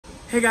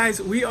Hey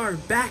guys, we are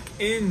back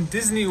in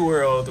Disney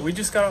World. We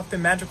just got off the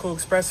Magical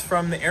Express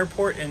from the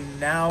airport and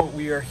now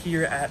we are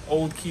here at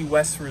Old Key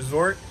West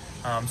Resort.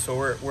 So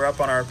we're up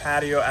on our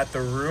patio at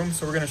the room.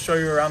 So we're gonna show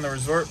you around the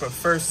resort, but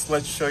first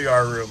let's show you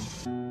our room.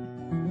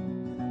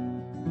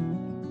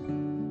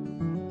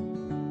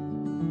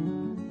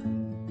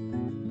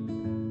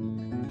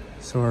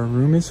 So our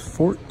room is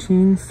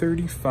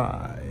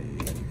 1435.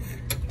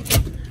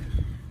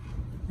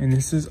 And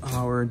this is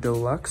our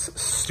deluxe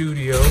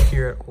studio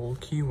here at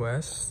Old Key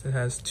West. It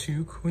has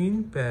 2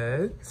 queen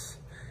beds.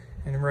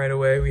 And right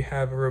away we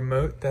have a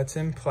remote that's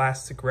in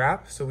plastic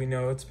wrap, so we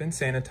know it's been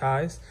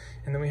sanitized.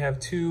 And then we have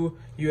 2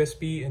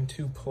 USB and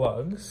 2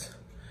 plugs.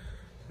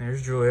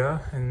 There's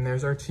Julia, and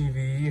there's our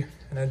TV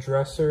and a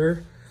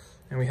dresser.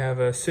 And we have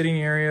a sitting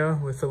area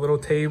with a little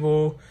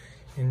table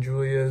and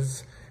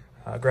Julia's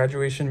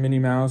graduation Minnie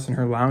Mouse and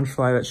her lounge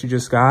fly that she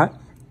just got.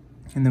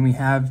 And then we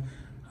have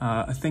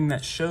a thing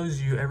that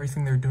shows you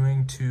everything they're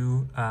doing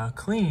to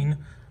clean.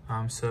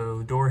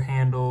 So door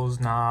handles,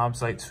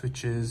 knobs, light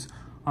switches,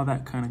 all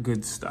that kind of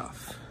good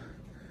stuff.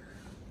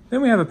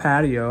 Then we have a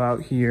patio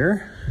out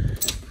here.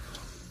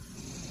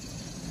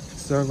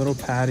 This is our little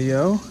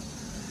patio.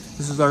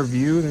 This is our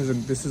view.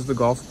 This is the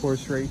golf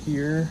course right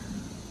here.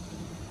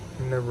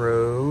 And the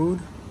road.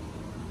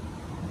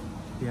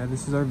 Yeah,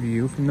 this is our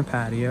view from the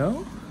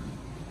patio.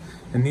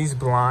 And these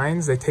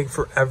blinds, they take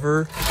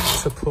forever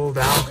to pull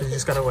down because you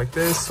just gotta like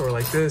this or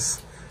like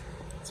this.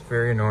 It's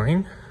very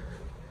annoying.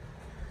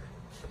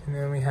 And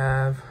then we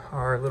have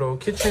our little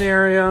kitchen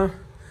area,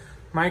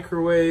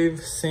 microwave,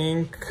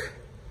 sink,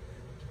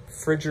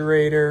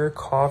 refrigerator,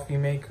 coffee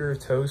maker,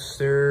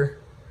 toaster.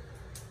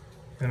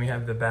 And we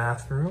have the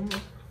bathroom,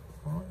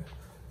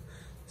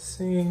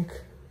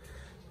 sink,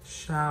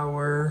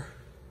 shower,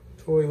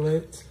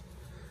 toilet,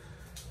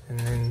 and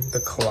then the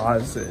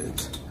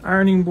closet,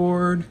 ironing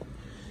board,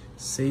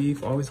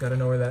 safe. Always got to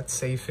know where that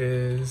safe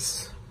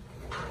is.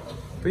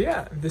 But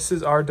yeah, this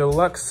is our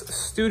deluxe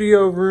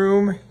studio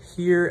room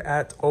here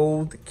at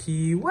Old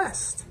Key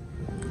West.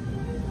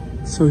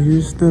 So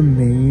here's the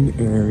main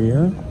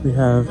area. We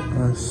have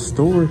a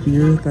store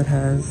here that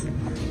has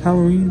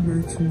Halloween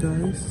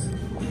merchandise.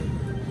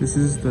 This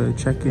is the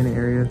check-in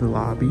area, the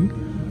lobby.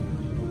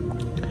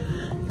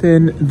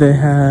 Then they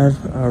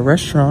have a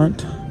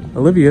restaurant,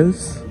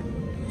 Olivia's.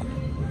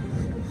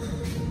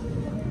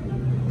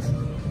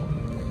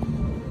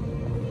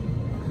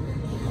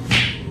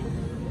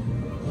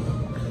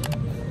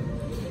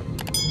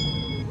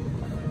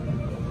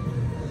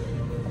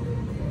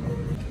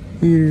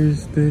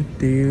 Here's the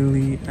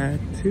daily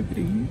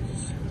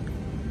activities.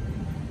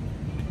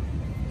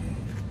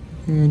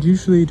 And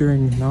usually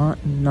during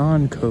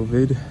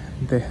non-COVID,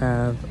 they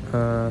have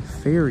a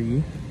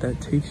ferry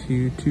that takes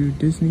you to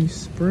Disney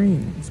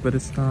Springs, but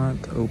it's not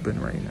open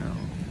right now.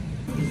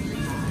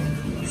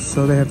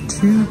 So they have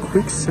 2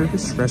 quick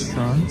service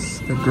restaurants,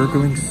 the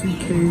Gurgling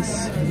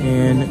Suitcase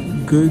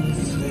and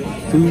Goods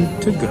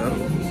Food to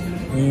Go.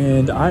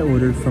 And I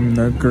ordered from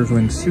the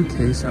Gurgling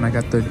Suitcase and I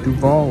got the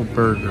Duval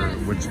burger,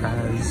 which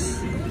has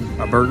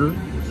a burger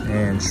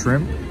and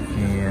shrimp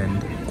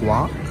and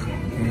guac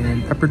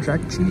and pepper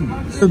jack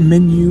cheese. The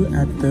menu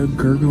at the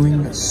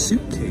Gurgling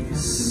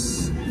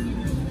Suitcase.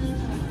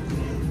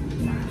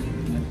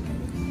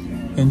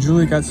 And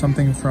Julie got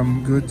something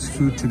from Goods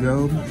Food to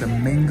Go, the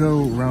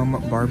mango rum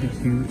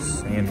barbecue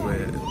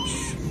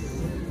sandwich.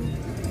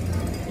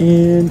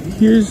 And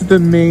here's the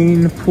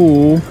main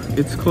pool.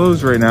 It's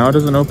closed right now. It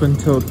doesn't open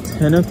till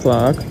 10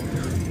 o'clock.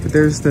 But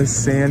there's the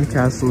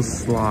sandcastle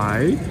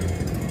slide.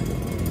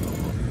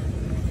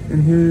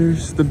 And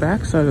here's the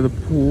back side of the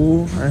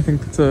pool. I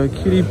think it's a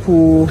kiddie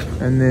pool.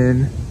 And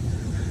then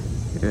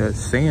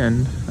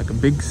sand, like a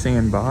big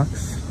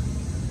sandbox.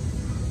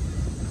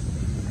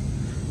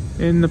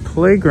 In the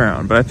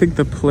playground. But I think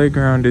the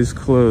playground is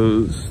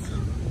closed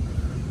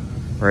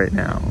right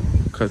now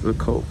because of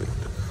COVID.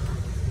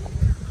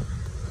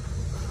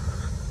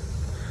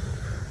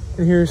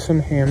 And here's some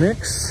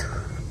hammocks.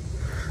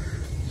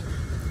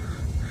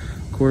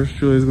 Of course,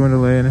 Julie's going to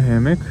lay in a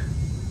hammock.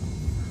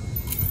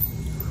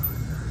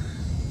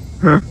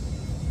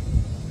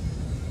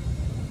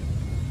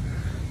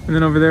 And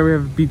then over there we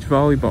have a beach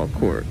volleyball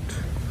court.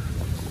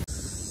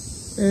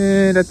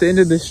 And at the end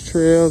of this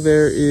trail,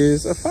 there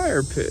is a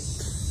fire pit.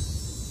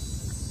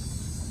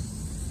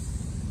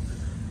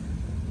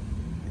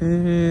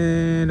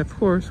 And of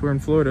course, we're in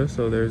Florida,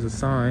 so there's a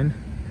sign.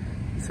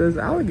 It says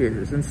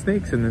alligators and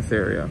snakes in this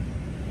area.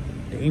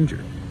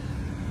 Danger.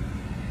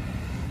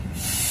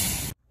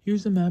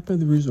 Here's a map of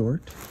the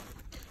resort.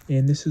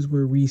 And this is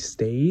where we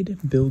stayed,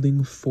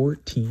 building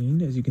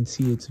 14. As you can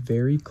see, it's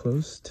very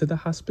close to the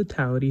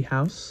hospitality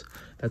house.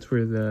 That's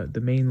where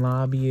the main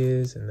lobby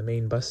is and the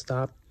main bus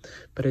stop.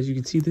 But as you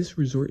can see, this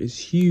resort is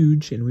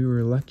huge and we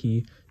were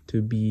lucky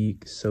to be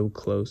so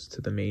close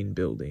to the main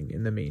building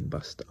and the main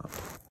bus stop.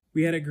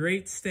 We had a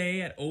great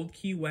stay at Old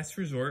Key West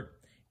Resort.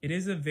 It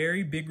is a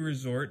very big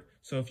resort,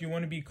 so if you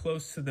want to be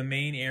close to the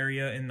main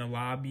area in the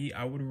lobby,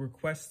 I would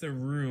request a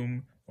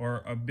room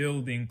or a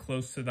building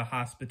close to the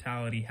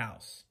hospitality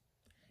house.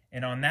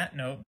 And on that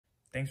note,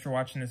 thanks for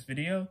watching this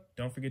video.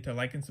 Don't forget to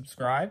like and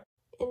subscribe.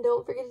 And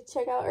don't forget to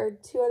check out our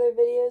 2 other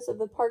videos of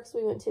the parks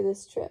we went to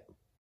this trip.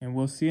 And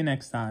we'll see you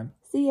next time.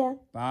 See ya.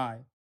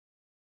 Bye.